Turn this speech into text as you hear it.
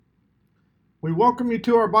We welcome you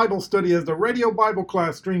to our Bible study as the radio Bible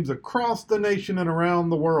class streams across the nation and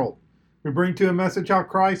around the world. We bring to you a message how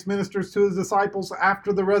Christ ministers to his disciples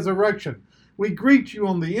after the resurrection. We greet you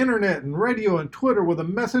on the internet and radio and Twitter with a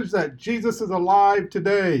message that Jesus is alive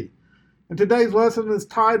today. And today's lesson is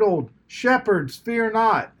titled, Shepherds, Fear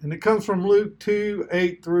Not, and it comes from Luke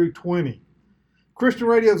 2:8 through 20. Christian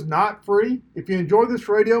radio is not free. If you enjoy this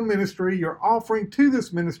radio ministry, your offering to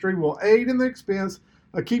this ministry will aid in the expense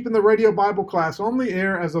of keeping the radio Bible class on the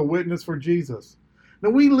air as a witness for Jesus. Now,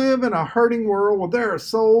 we live in a hurting world where there are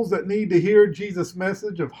souls that need to hear Jesus'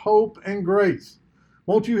 message of hope and grace.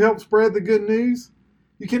 Won't you help spread the good news?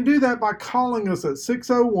 You can do that by calling us at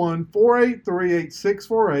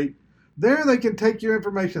 601-483-8648. There they can take your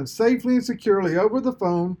information safely and securely over the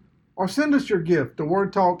phone, or send us your gift to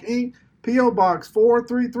Word Talk Inc., P.O. Box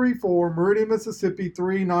 4334, Meridian, Mississippi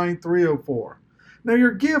 39304. Now,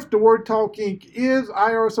 your gift to Word Talk Inc. is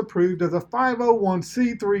IRS approved as a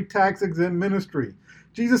 501c3 tax-exempt ministry.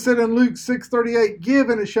 Jesus said in Luke 6:38,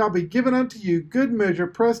 "Give and it shall be given unto you, good measure,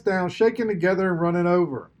 pressed down, shaken together, and running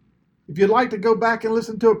over." If you'd like to go back and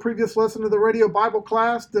listen to a previous lesson of the radio Bible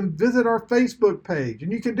class, then visit our Facebook page.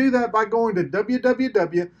 And you can do that by going to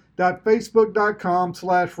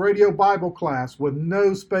www.facebook.com/radio Bible class with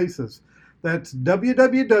no spaces. That's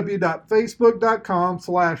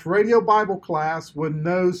www.facebook.com/radio Bible class with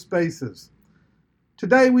no spaces.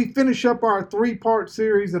 Today we finish up our three-part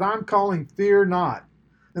series that I'm calling Fear Not.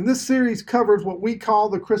 And this series covers what we call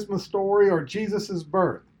the Christmas story, or Jesus'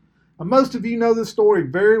 birth. Now, most of you know this story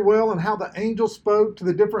very well and how the angel spoke to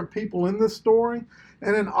the different people in this story.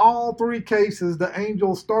 And in all three cases, the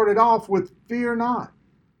angel started off with fear not.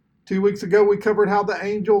 2 weeks ago, we covered how the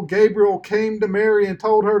angel Gabriel came to Mary and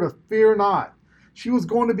told her to fear not. She was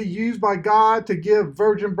going to be used by God to give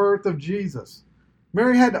virgin birth of Jesus.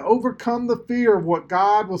 Mary had to overcome the fear of what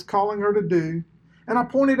God was calling her to do. And I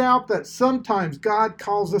pointed out that sometimes God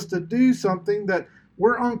calls us to do something that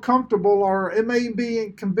we're uncomfortable, or it may be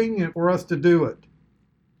inconvenient for us to do it.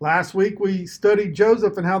 Last week, we studied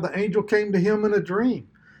Joseph and how the angel came to him in a dream.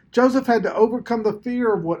 Joseph had to overcome the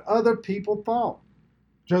fear of what other people thought.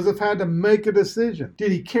 Joseph had to make a decision.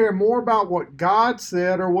 Did he care more about what God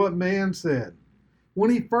said or what man said?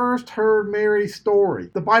 When he first heard Mary's story,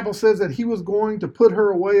 the Bible says that he was going to put her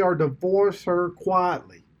away or divorce her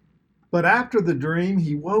quietly. But after the dream,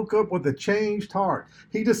 he woke up with a changed heart.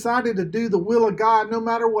 He decided to do the will of God no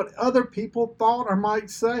matter what other people thought or might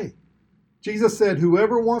say. Jesus said,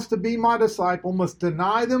 "Whoever wants to be my disciple must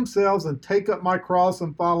deny themselves and take up my cross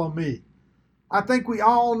and follow me." I think we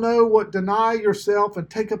all know what deny yourself and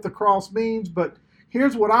take up the cross means, but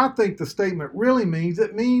here's what I think the statement really means.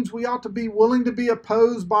 It means we ought to be willing to be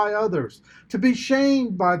opposed by others, to be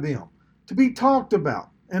shamed by them, to be talked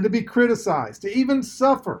about, and to be criticized, to even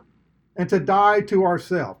suffer, and to die to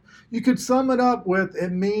ourselves. You could sum it up with,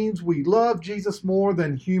 it means we love Jesus more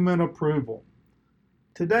than human approval.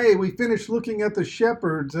 Today, we finished looking at the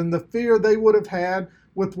shepherds and the fear they would have had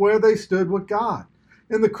with where they stood with God.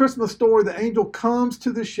 In the Christmas story, the angel comes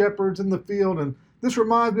to the shepherds in the field, and this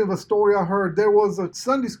reminds me of a story I heard. There was a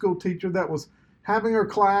Sunday school teacher that was having her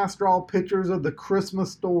class draw pictures of the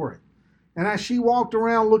Christmas story. And as she walked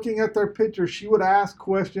around looking at their pictures, she would ask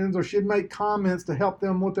questions or she'd make comments to help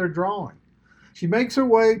them with their drawing. She makes her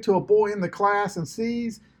way to a boy in the class and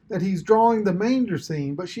sees that he's drawing the manger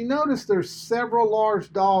scene, but she noticed there's several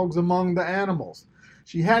large dogs among the animals.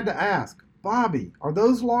 She had to ask, "Bobby, are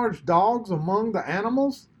those large dogs among the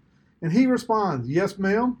animals?" And he responds, "Yes,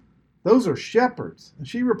 ma'am, those are shepherds." And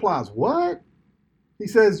she replies, "What?" He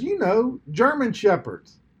says, German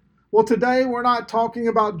shepherds. Well, today we're not talking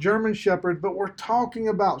about German shepherds, but we're talking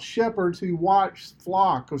about shepherds who watch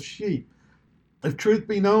flock of sheep. If truth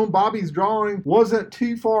be known, Bobby's drawing wasn't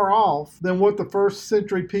too far off than what the first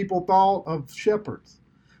century people thought of shepherds.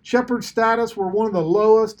 Shepherd status were one of the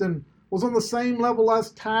lowest and was on the same level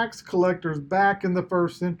as tax collectors back in the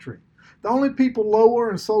first century. The only people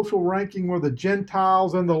lower in social ranking were the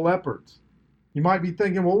Gentiles and the lepers. You might be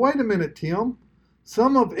thinking, well, wait a minute, Tim.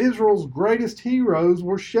 Some of Israel's greatest heroes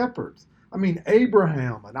were shepherds.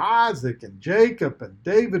 Abraham and Isaac and Jacob and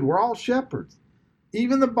David were all shepherds.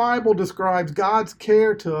 Even the Bible describes God's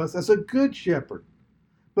care to us as a good shepherd.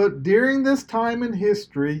 But during this time in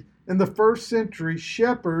history, in the first century,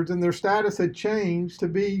 shepherds and their status had changed to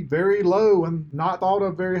be very low and not thought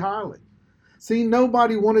of very highly. See,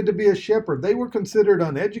 nobody wanted to be a shepherd. They were considered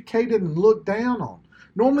uneducated and looked down on.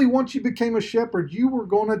 Normally, once you became a shepherd, you were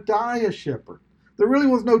going to die a shepherd. There really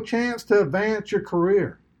was no chance to advance your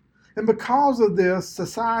career. And because of this,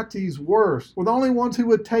 society's worst were the only ones who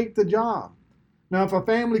would take the job. Now, if a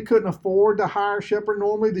family couldn't afford to hire a shepherd,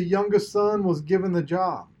 normally the youngest son was given the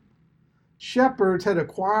job. Shepherds had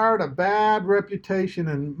acquired a bad reputation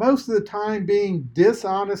and most of the time being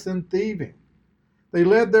dishonest and thieving. They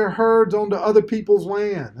led their herds onto other people's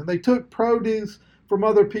land and they took produce from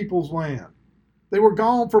other people's land. They were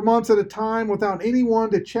gone for months at a time without anyone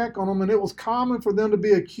to check on them, and it was common for them to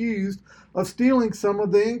be accused of stealing some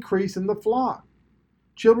of the increase in the flock.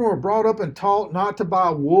 Children were brought up and taught not to buy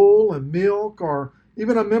wool and milk or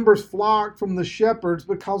even a member's flock from the shepherds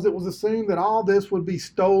because it was assumed that all this would be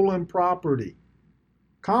stolen property.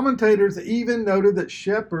 Commentators even noted that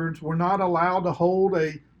shepherds were not allowed to hold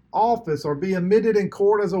an office or be admitted in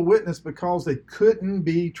court as a witness because they couldn't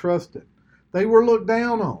be trusted. They were looked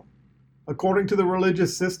down on. According to the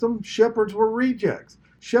religious system, shepherds were rejects.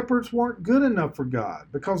 Shepherds weren't good enough for God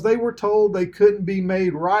because they were told they couldn't be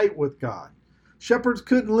made right with God. Shepherds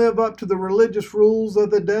couldn't live up to the religious rules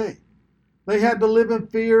of the day. They had to live in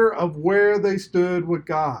fear of where they stood with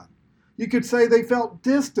God. You could say they felt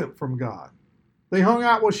distant from God. They hung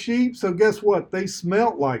out with sheep, so guess what? They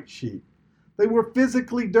smelt like sheep. They were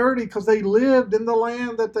physically dirty because they lived in the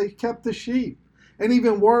land that they kept the sheep. And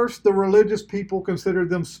even worse, the religious people considered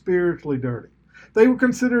them spiritually dirty. They were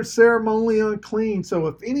considered ceremonially unclean, so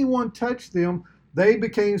if anyone touched them, they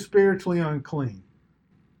became spiritually unclean.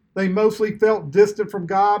 They mostly felt distant from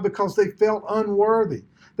God because they felt unworthy.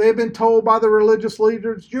 They had been told by the religious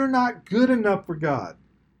leaders, you're not good enough for God.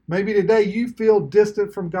 Maybe today you feel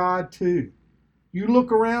distant from God too. You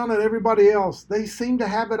look around at everybody else. They seem to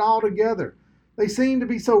have it all together. They seem to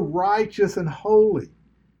be so righteous and holy.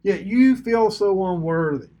 Yet you feel so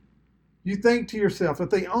unworthy. You think to yourself, if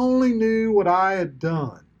they only knew what I had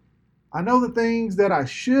done. I know the things that I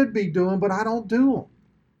should be doing, but I don't do them.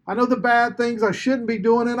 I know the bad things I shouldn't be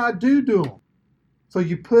doing, and I do them. So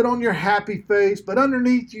you put on your happy face, but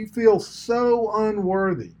underneath you feel so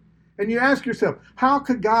unworthy. And you ask yourself, how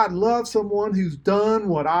could God love someone who's done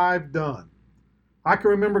what I've done? I can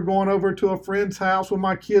remember going over to a friend's house when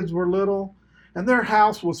my kids were little, and their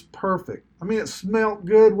house was perfect. I mean, it smelled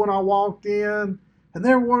good when I walked in, and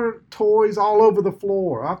there weren't toys all over the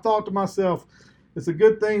floor. I thought to myself, it's a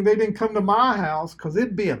good thing they didn't come to my house because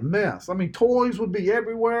it'd be a mess. I mean, toys would be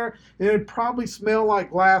everywhere, and it'd probably smell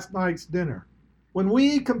like last night's dinner. When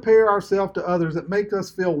we compare ourselves to others, it makes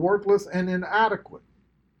us feel worthless and inadequate.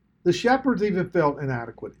 The shepherds even felt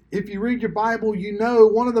inadequate. If you read your Bible, you know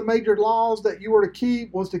one of the major laws that you were to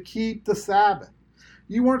keep was to keep the Sabbath.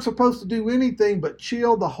 You weren't supposed to do anything but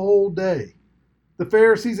chill the whole day. The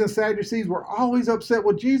Pharisees and Sadducees were always upset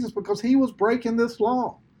with Jesus because he was breaking this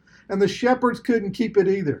law. And the shepherds couldn't keep it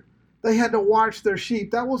either. They had to watch their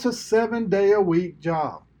sheep. That was a 7-day-a-week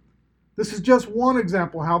job. This is just one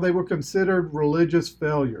example how they were considered religious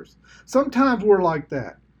failures. Sometimes we're like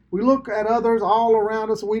that. We look at others all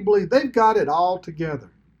around us and we believe they've got it all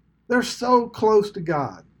together. They're so close to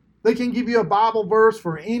God. They can give you a Bible verse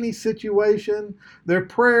for any situation. Their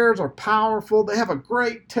prayers are powerful. They have a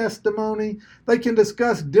great testimony. They can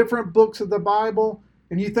discuss different books of the Bible.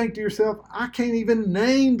 And you think to yourself, I can't even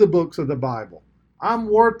name the books of the Bible. I'm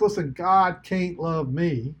worthless and God can't love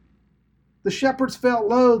me. The shepherds felt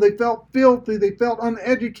low. They felt filthy. They felt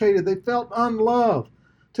uneducated. They felt unloved.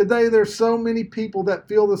 Today, there's so many people that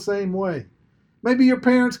feel the same way. Maybe your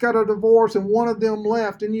parents got a divorce and one of them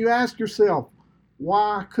left, and you ask yourself,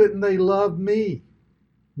 why couldn't they love me?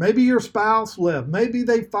 Maybe your spouse left. Maybe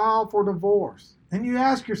they filed for divorce. And you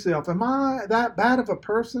ask yourself, am I that bad of a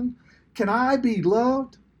person? Can I be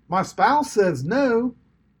loved? My spouse says no.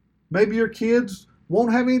 Maybe your kids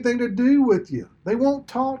won't have anything to do with you. They won't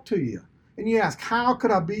talk to you. And you ask, how could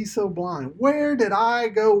I be so blind? Where did I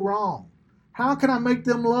go wrong? How can I make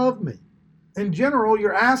them love me? In general,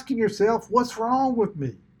 you're asking yourself, what's wrong with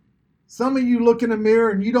me? Some of you look in the mirror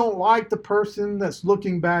and you don't like the person that's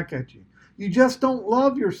looking back at you. You just don't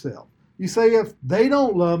love yourself. You say, if they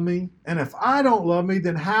don't love me, and if I don't love me,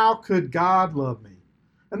 then how could God love me?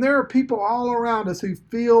 And there are people all around us who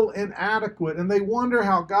feel inadequate and they wonder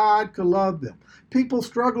how God could love them. People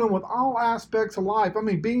struggling with all aspects of life. I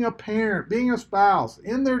mean, being a parent, being a spouse,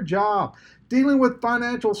 in their job, dealing with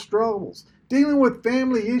financial struggles, dealing with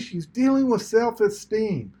family issues, dealing with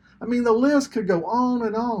self-esteem. I mean, the list could go on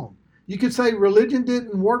and on. You could say religion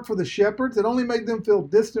didn't work for the shepherds. It only made them feel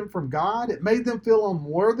distant from God. It made them feel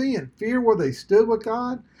unworthy and fear where they stood with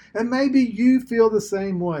God. And maybe you feel the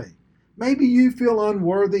same way. Maybe you feel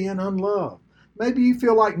unworthy and unloved. Maybe you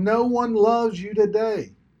feel like no one loves you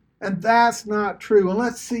today. And that's not true. And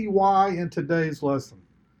let's see why in today's lesson.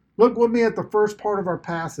 Look with me at the first part of our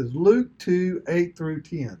passage, Luke 2, 8 through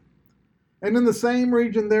 10. And in the same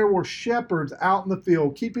region there were shepherds out in the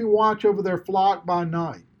field, keeping watch over their flock by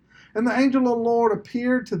night. And the angel of the Lord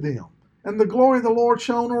appeared to them, and the glory of the Lord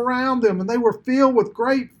shone around them, and they were filled with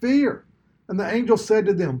great fear. And the angel said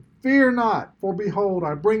to them, Fear not, for behold,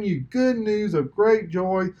 I bring you good news of great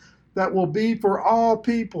joy that will be for all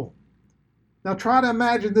people. Now try to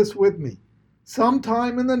imagine this with me.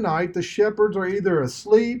 Sometime in the night, the shepherds are either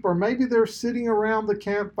asleep or maybe they're sitting around the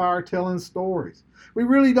campfire telling stories. We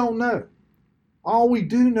really don't know. All we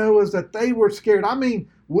do know is that they were scared. I mean,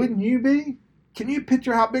 wouldn't you be? Can you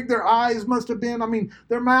picture how big their eyes must have been? I mean,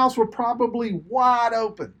 their mouths were probably wide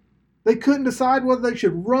open. They couldn't decide whether they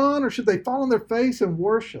should run or should they fall on their face and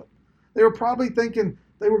worship. They were probably thinking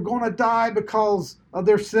they were going to die because of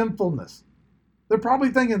their sinfulness. They're probably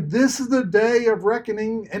thinking this is the day of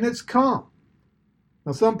reckoning and it's come.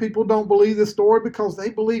 Now, some people don't believe this story because they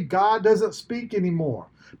believe God doesn't speak anymore,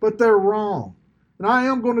 but they're wrong. And I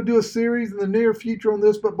am going to do a series in the near future on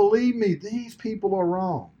this, but believe me, these people are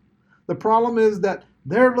wrong. The problem is that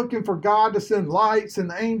they're looking for God to send lights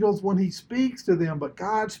and angels when He speaks to them, but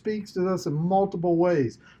God speaks to us in multiple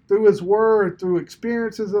ways, through His Word, through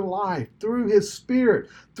experiences in life, through His Spirit,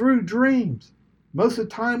 through dreams. Most of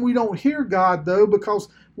the time we don't hear God, though, because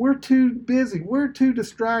we're too busy, we're too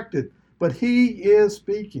distracted, but He is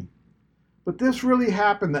speaking. But this really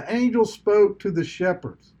happened. The angel spoke to the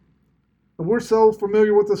shepherds. And we're so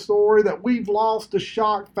familiar with the story that we've lost the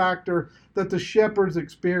shock factor that the shepherds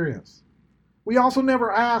experienced. We also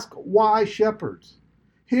never ask why shepherds.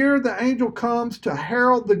 Here the angel comes to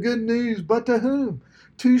herald the good news, but to whom?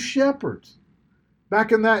 To shepherds.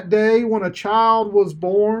 Back in that day when a child was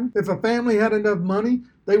born, if a family had enough money,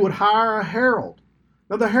 they would hire a herald.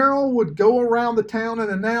 Now the herald would go around the town and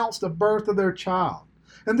announce the birth of their child.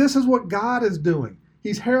 And this is what God is doing.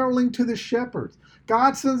 He's heralding to the shepherds.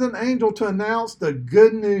 God sends an angel to announce the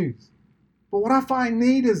good news. But what I find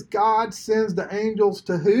neat is God sends the angels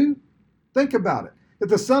to who? Think about it. If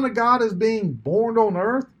the Son of God is being born on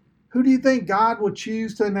earth, who do you think God would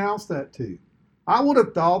choose to announce that to? I would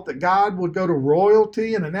have thought that God would go to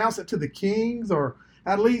royalty and announce it to the kings, or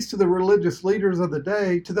at least to the religious leaders of the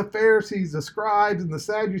day, to the Pharisees, the scribes, and the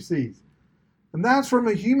Sadducees. And that's from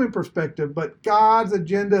a human perspective, but God's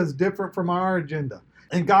agenda is different from our agenda.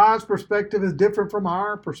 And God's perspective is different from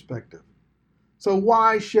our perspective. So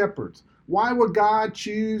why shepherds? Why would God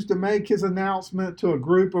choose to make His announcement to a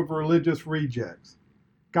group of religious rejects?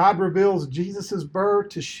 God reveals Jesus' birth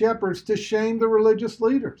to shepherds to shame the religious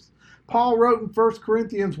leaders. Paul wrote in 1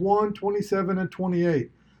 Corinthians 1:27 and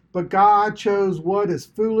 28, But God chose what is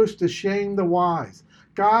foolish to shame the wise.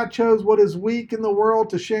 God chose what is weak in the world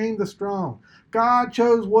to shame the strong. God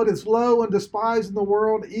chose what is low and despised in the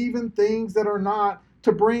world, even things that are not,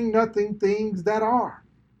 to bring nothing things that are.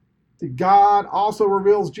 God also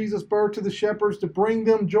reveals Jesus' birth to the shepherds to bring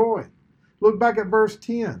them joy. Look back at verse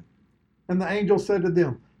 10. And the angel said to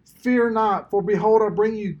them, Fear not, for behold, I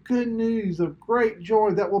bring you good news of great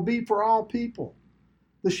joy that will be for all people.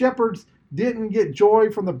 The shepherds didn't get joy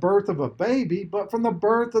from the birth of a baby, but from the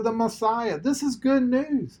birth of the Messiah. This is good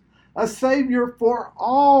news, a Savior for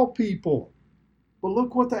all people. But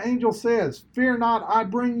look what the angel says, Fear not, I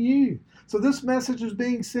bring you. So this message is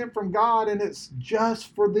being sent from God, and it's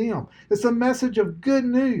just for them. It's a message of good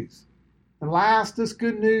news. And last, this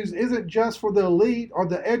good news isn't just for the elite or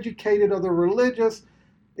the educated or the religious.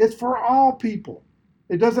 It's for all people.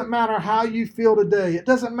 It doesn't matter how you feel today. It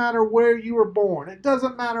doesn't matter where you were born. It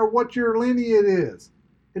doesn't matter what your lineage is.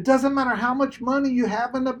 It doesn't matter how much money you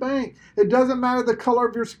have in the bank. It doesn't matter the color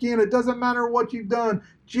of your skin. It doesn't matter what you've done.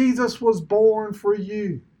 Jesus was born for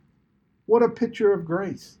you. What a picture of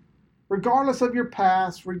grace. Regardless of your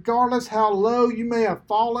past, regardless how low you may have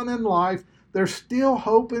fallen in life, there's still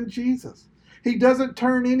hope in Jesus. He doesn't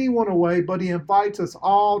turn anyone away, but He invites us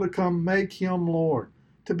all to come make Him Lord,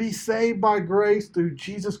 to be saved by grace through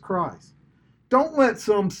Jesus Christ. Don't let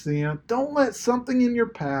some sin, don't let something in your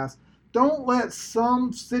past, don't let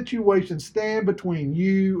some situation stand between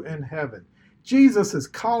you and heaven. Jesus is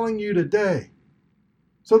calling you today.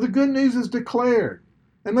 So the good news is declared.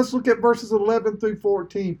 And let's look at verses 11 through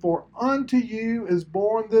 14. For unto you is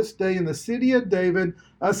born this day in the city of David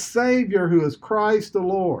a Savior who is Christ the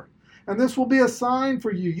Lord. And this will be a sign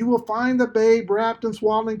for you. You will find the babe wrapped in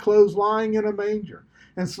swaddling clothes lying in a manger.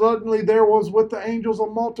 And suddenly there was with the angels a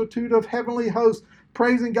multitude of heavenly hosts,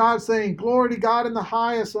 praising God, saying, Glory to God in the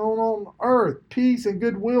highest, on earth, peace and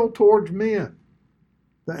goodwill towards men.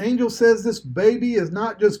 The angel says this baby is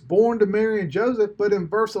not just born to Mary and Joseph, but in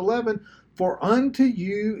verse 11, For unto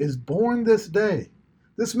you is born this day.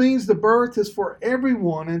 This means the birth is for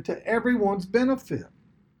everyone and to everyone's benefit.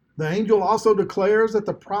 The angel also declares that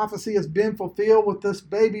the prophecy has been fulfilled with this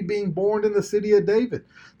baby being born in the city of David.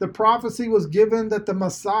 The prophecy was given that the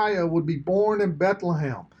Messiah would be born in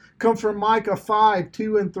Bethlehem. It comes from Micah 5,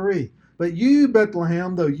 2 and 3. But you,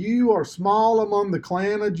 Bethlehem, though you are small among the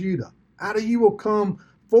clan of Judah, out of you will come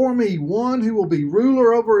for me one who will be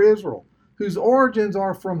ruler over Israel, whose origins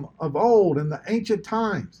are from of old in the ancient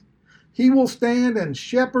times. He will stand and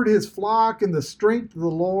shepherd his flock in the strength of the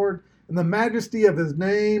Lord, in the majesty of his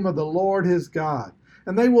name of the Lord his God.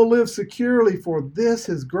 And they will live securely, for this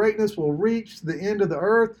his greatness will reach to the end of the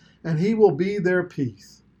earth, and he will be their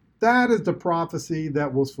peace. That is the prophecy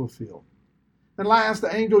that was fulfilled. And last,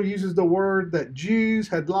 the angel uses the word that Jews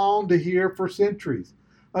had longed to hear for centuries.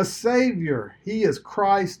 A Savior, he is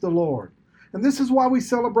Christ the Lord. And this is why we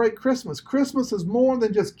celebrate Christmas. Christmas is more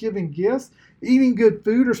than just giving gifts, eating good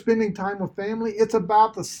food, or spending time with family. It's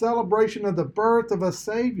about the celebration of the birth of a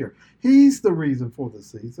Savior. He's the reason for the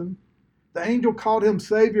season. The angel called him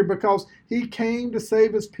Savior because he came to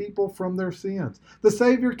save his people from their sins. The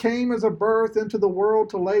Savior came as a birth into the world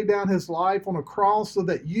to lay down his life on a cross so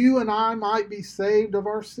that you and I might be saved of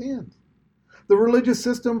our sins. The religious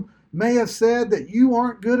system may have said that you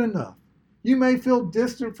aren't good enough. You may feel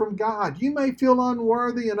distant from God. You may feel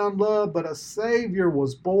unworthy and unloved, but a Savior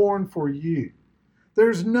was born for you.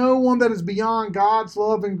 There's no one that is beyond God's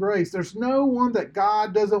love and grace. There's no one that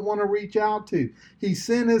God doesn't want to reach out to. He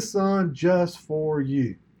sent his Son just for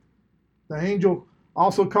you. The angel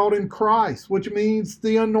also called him Christ, which means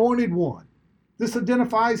the anointed one. This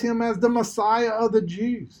identifies him as the Messiah of the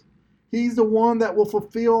Jews. He's the one that will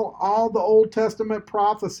fulfill all the Old Testament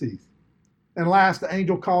prophecies. And last, the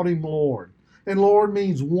angel called him Lord. And Lord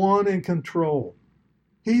means one in control.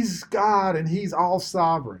 He's God and he's all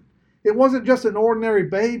sovereign. It wasn't just an ordinary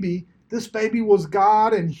baby. This baby was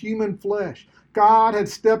God in human flesh. God had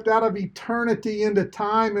stepped out of eternity into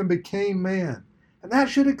time and became man. And that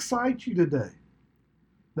should excite you today.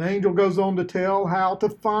 The angel goes on to tell how to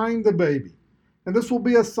find the baby. And this will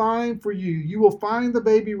be a sign for you. You will find the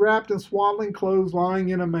baby wrapped in swaddling clothes lying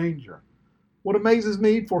in a manger. What amazes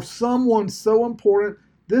me, for someone so important,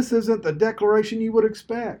 this isn't the declaration you would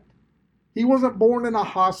expect. He wasn't born in a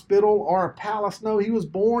hospital or a palace. No, he was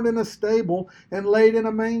born in a stable and laid in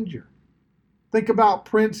a manger. Think about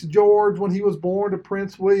Prince George when he was born to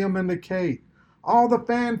Prince William and to Kate. All the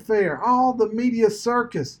fanfare, all the media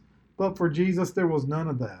circus. But for Jesus, there was none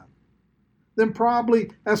of that. Then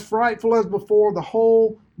probably as frightful as before, the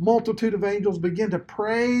whole multitude of angels begin to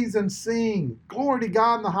praise and sing, "Glory to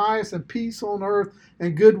God in the highest, and peace on earth,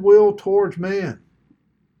 and goodwill towards man."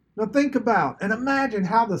 Now think about and imagine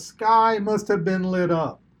how the sky must have been lit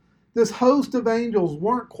up. This host of angels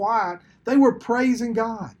weren't quiet. They were praising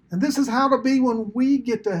God. And this is how to be when we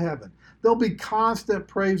get to heaven. There'll be constant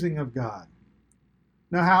praising of God.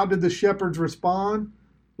 Now, how did the shepherds respond?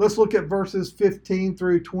 Let's look at verses 15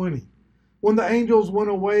 through 20. When the angels went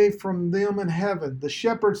away from them in heaven, the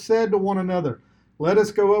shepherds said to one another, "Let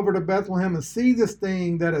us go over to Bethlehem and see this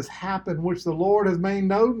thing that has happened, which the Lord has made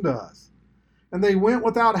known to us." And they went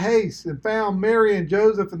without haste and found Mary and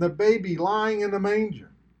Joseph and the baby lying in the manger.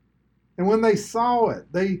 And when they saw it,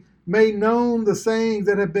 they made known the sayings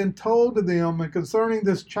that had been told to them and concerning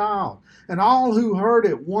this child. And all who heard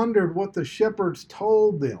it wondered what the shepherds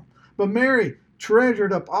told them. But Mary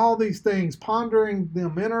treasured up all these things, pondering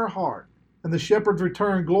them in her heart. And the shepherds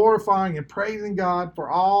returned, glorifying and praising God for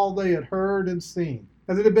all they had heard and seen,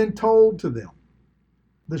 as it had been told to them.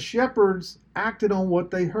 The shepherds acted on what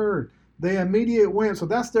they heard. They immediately went, so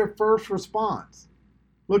that's their first response.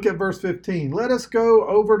 Look at verse 15. "Let us go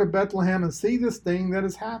over to Bethlehem and see this thing that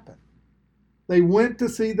has happened." They went to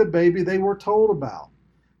see the baby they were told about.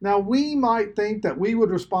 Now, we might think that we would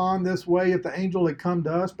respond this way if the angel had come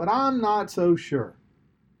to us, but I'm not so sure.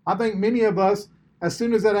 I think many of us, as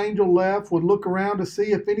soon as that angel left, would look around to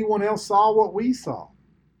see if anyone else saw what we saw.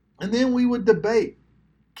 And then we would debate,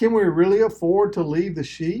 can we really afford to leave the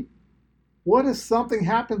sheep? What if something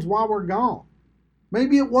happens while we're gone?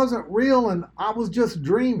 Maybe it wasn't real and I was just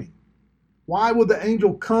dreaming. Why would the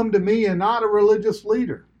angel come to me and not a religious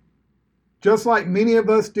leader? Just like many of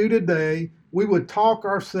us do today, we would talk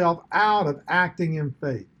ourselves out of acting in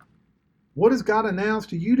faith. What has God announced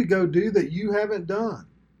to you to go do that you haven't done?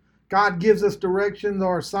 God gives us directions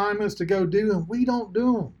or assignments to go do, and we don't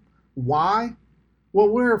do them. Why? Well,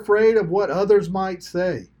 we're afraid of what others might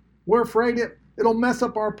say. We're afraid it'll mess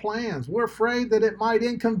up our plans. We're afraid that it might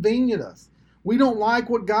inconvenience us. We don't like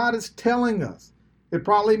what God is telling us. It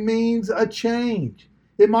probably means a change.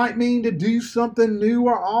 It might mean to do something new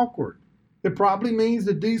or awkward. It probably means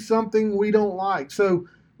to do something we don't like. So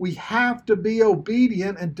we have to be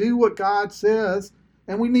obedient and do what God says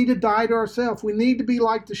and we need to die to ourselves. We need to be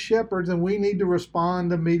like the shepherds, and we need to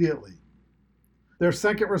respond immediately. Their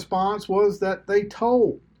second response was that they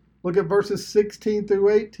told. Look at verses 16 through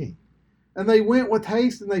 18. And they went with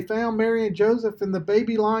haste, and they found Mary and Joseph and the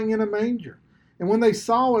baby lying in a manger. And when they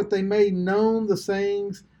saw it, they made known the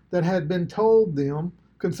sayings that had been told them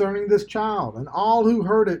concerning this child. And all who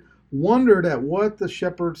heard it wondered at what the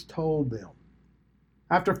shepherds told them.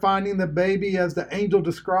 After finding the baby as the angel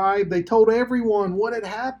described, they told everyone what had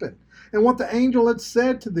happened and what the angel had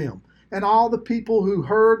said to them. And all the people who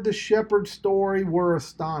heard the shepherd's story were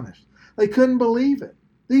astonished. They couldn't believe it.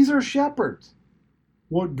 These are shepherds.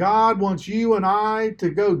 What God wants you and I to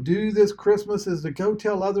go do this Christmas is to go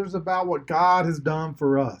tell others about what God has done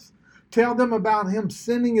for us. Tell them about Him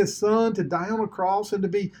sending His Son to die on a cross and to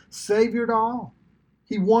be Savior to all.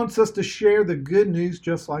 He wants us to share the good news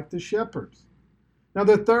just like the shepherds. Now,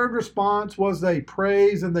 the third response was they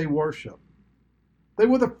praise and they worship. They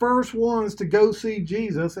were the first ones to go see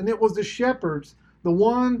Jesus, and it was the shepherds, the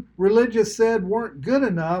one religious said weren't good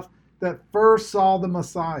enough, that first saw the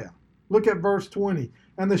Messiah. Look at verse 20.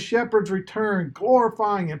 And the shepherds returned,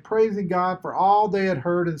 glorifying and praising God for all they had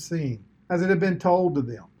heard and seen, as it had been told to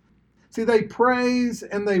them. See, they praise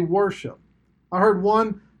and they worship. I heard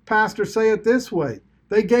one pastor say it this way.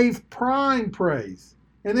 They gave prime praise.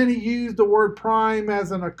 And then he used the word prime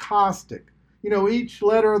as an acrostic. You know, each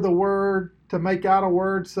letter of the word to make out a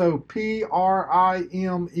word. So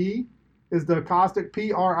P-R-I-M-E is the acrostic.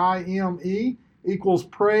 P-R-I-M-E equals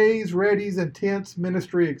praise, readies, intense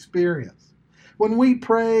ministry experience. When we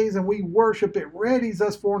praise and we worship, it readies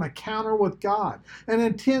us for an encounter with God, an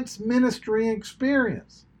intense ministry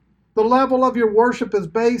experience. The level of your worship is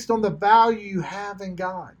based on the value you have in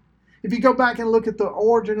God. If you go back and look at the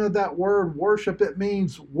origin of that word worship, it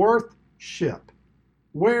means worthship.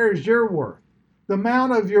 Where is your worth? The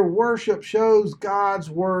amount of your worship shows God's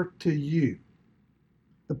worth to you.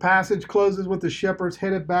 The passage closes with the shepherds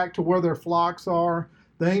headed back to where their flocks are.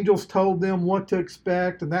 The angels told them what to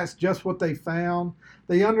expect, and that's just what they found.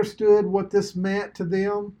 They understood what this meant to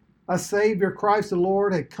them. A Savior, Christ the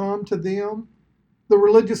Lord, had come to them. The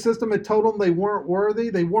religious system had told them they weren't worthy,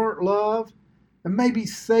 they weren't loved. And maybe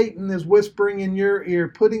Satan is whispering in your ear,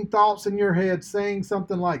 putting thoughts in your head, saying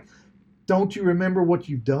something like, don't you remember what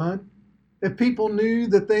you've done? If people knew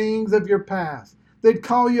the things of your past, they'd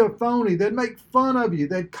call you a phony. They'd make fun of you.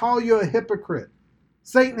 They'd call you a hypocrite.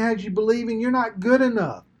 Satan has you believing you're not good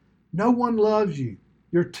enough. No one loves you.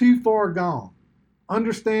 You're too far gone.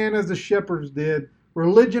 Understand, as the shepherds did,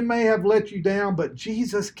 religion may have let you down, but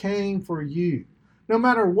Jesus came for you. No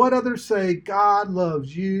matter what others say, God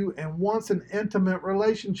loves you and wants an intimate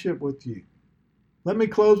relationship with you. Let me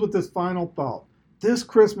close with this final thought. This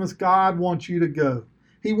Christmas, God wants you to go.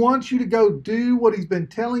 He wants you to go do what He's been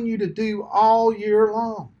telling you to do all year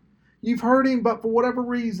long. You've heard Him, but for whatever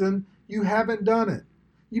reason, you haven't done it.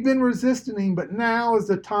 You've been resisting Him, but now is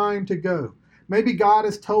the time to go. Maybe God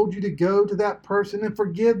has told you to go to that person and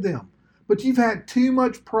forgive them, but you've had too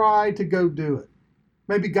much pride to go do it.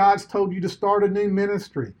 Maybe God's told you to start a new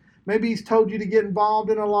ministry. Maybe He's told you to get involved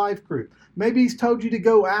in a life group. Maybe He's told you to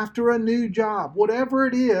go after a new job. Whatever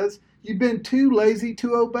it is, you've been too lazy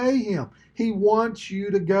to obey Him. He wants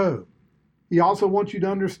you to go. He also wants you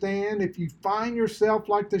to understand, if you find yourself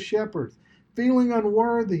like the shepherds, feeling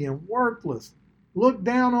unworthy and worthless, looked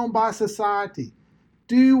down on by society,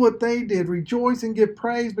 do what they did. Rejoice and give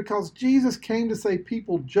praise, because Jesus came to save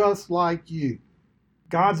people just like you.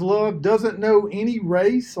 God's love doesn't know any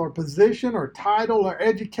race or position or title or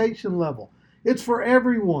education level. It's for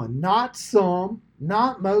everyone, not some,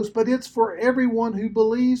 not most, but it's for everyone who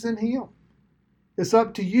believes in Him. It's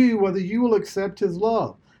up to you whether you will accept His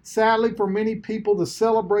love. Sadly, for many people, the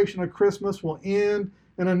celebration of Christmas will end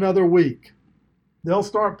in another week. They'll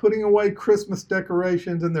start putting away Christmas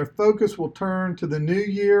decorations, and their focus will turn to the new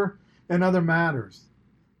year and other matters.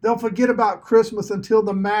 They'll forget about Christmas until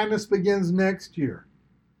the madness begins next year.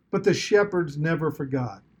 But the shepherds never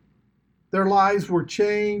forgot. Their lives were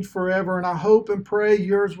changed forever, and I hope and pray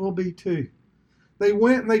yours will be too. They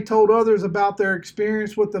went and they told others about their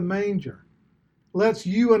experience with the manger. Let's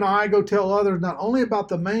you and I go tell others not only about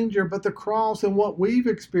the manger, but the cross and what we've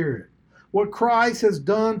experienced, what Christ has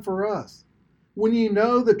done for us. When you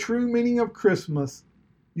know the true meaning of Christmas,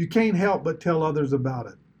 you can't help but tell others about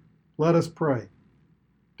it. Let us pray.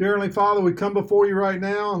 Dear Heavenly Father, we come before you right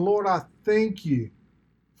now, and Lord, I thank you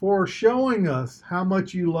for showing us how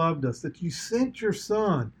much you loved us, that you sent your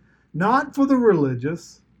Son, not for the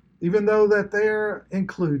religious, even though that they're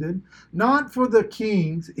included, not for the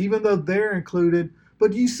kings, even though they're included,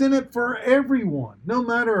 but you sent it for everyone, no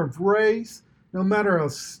matter of race, no matter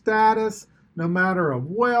of status, no matter of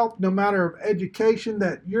wealth, no matter of education,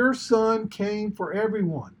 that your Son came for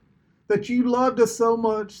everyone. That you loved us so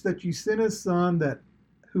much that you sent his Son, that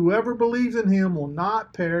whoever believes in him will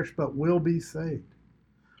not perish but will be saved.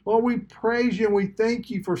 Lord, we praise you and we thank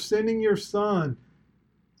you for sending your Son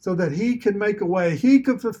so that he could make a way. He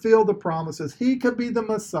could fulfill the promises. He could be the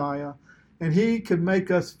Messiah, and he could make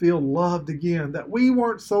us feel loved again, that we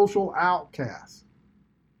weren't social outcasts.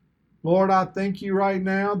 Lord, I thank you right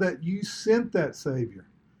now that you sent that Savior.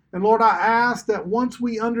 And Lord, I ask that once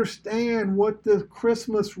we understand what the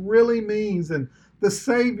Christmas really means and the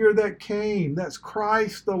Savior that came, that's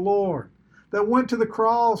Christ the Lord, that went to the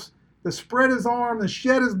cross, that spread his arm and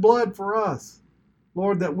shed his blood for us,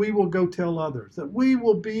 Lord, that we will go tell others, that we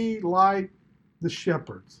will be like the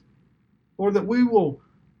shepherds. Lord, that we will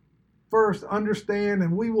first understand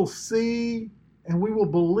and we will see and we will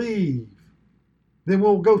believe. Then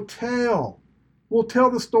we'll go tell. We'll tell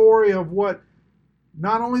the story of what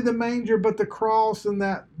not only the manger but the cross and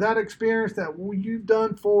that experience that you've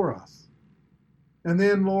done for us. And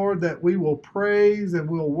then, Lord, that we will praise and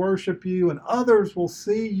we'll worship you and others will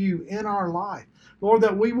see you in our life. Lord,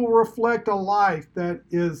 that we will reflect a life that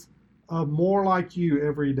is more like you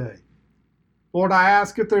every day. Lord, I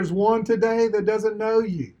ask if there's one today that doesn't know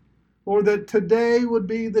you, Lord, that today would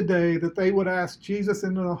be the day that they would ask Jesus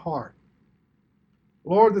into the heart.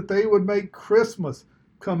 Lord, that they would make Christmas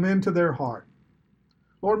come into their heart.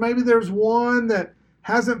 Lord, maybe there's one that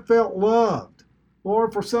hasn't felt loved.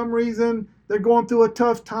 Lord, for some reason, they're going through a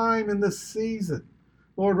tough time in this season.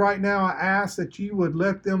 Lord, right now I ask that you would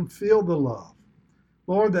let them feel the love.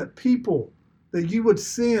 Lord, that people that you would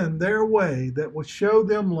send their way that would show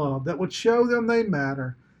them love, that would show them they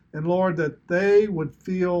matter, and Lord, that they would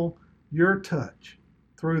feel your touch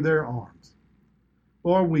through their arms.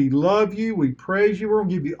 Lord, we love you. We praise you. We're going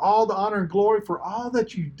to give you all the honor and glory for all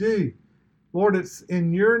that you do. Lord, it's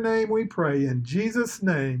in your name we pray. In Jesus'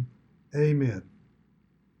 name, amen.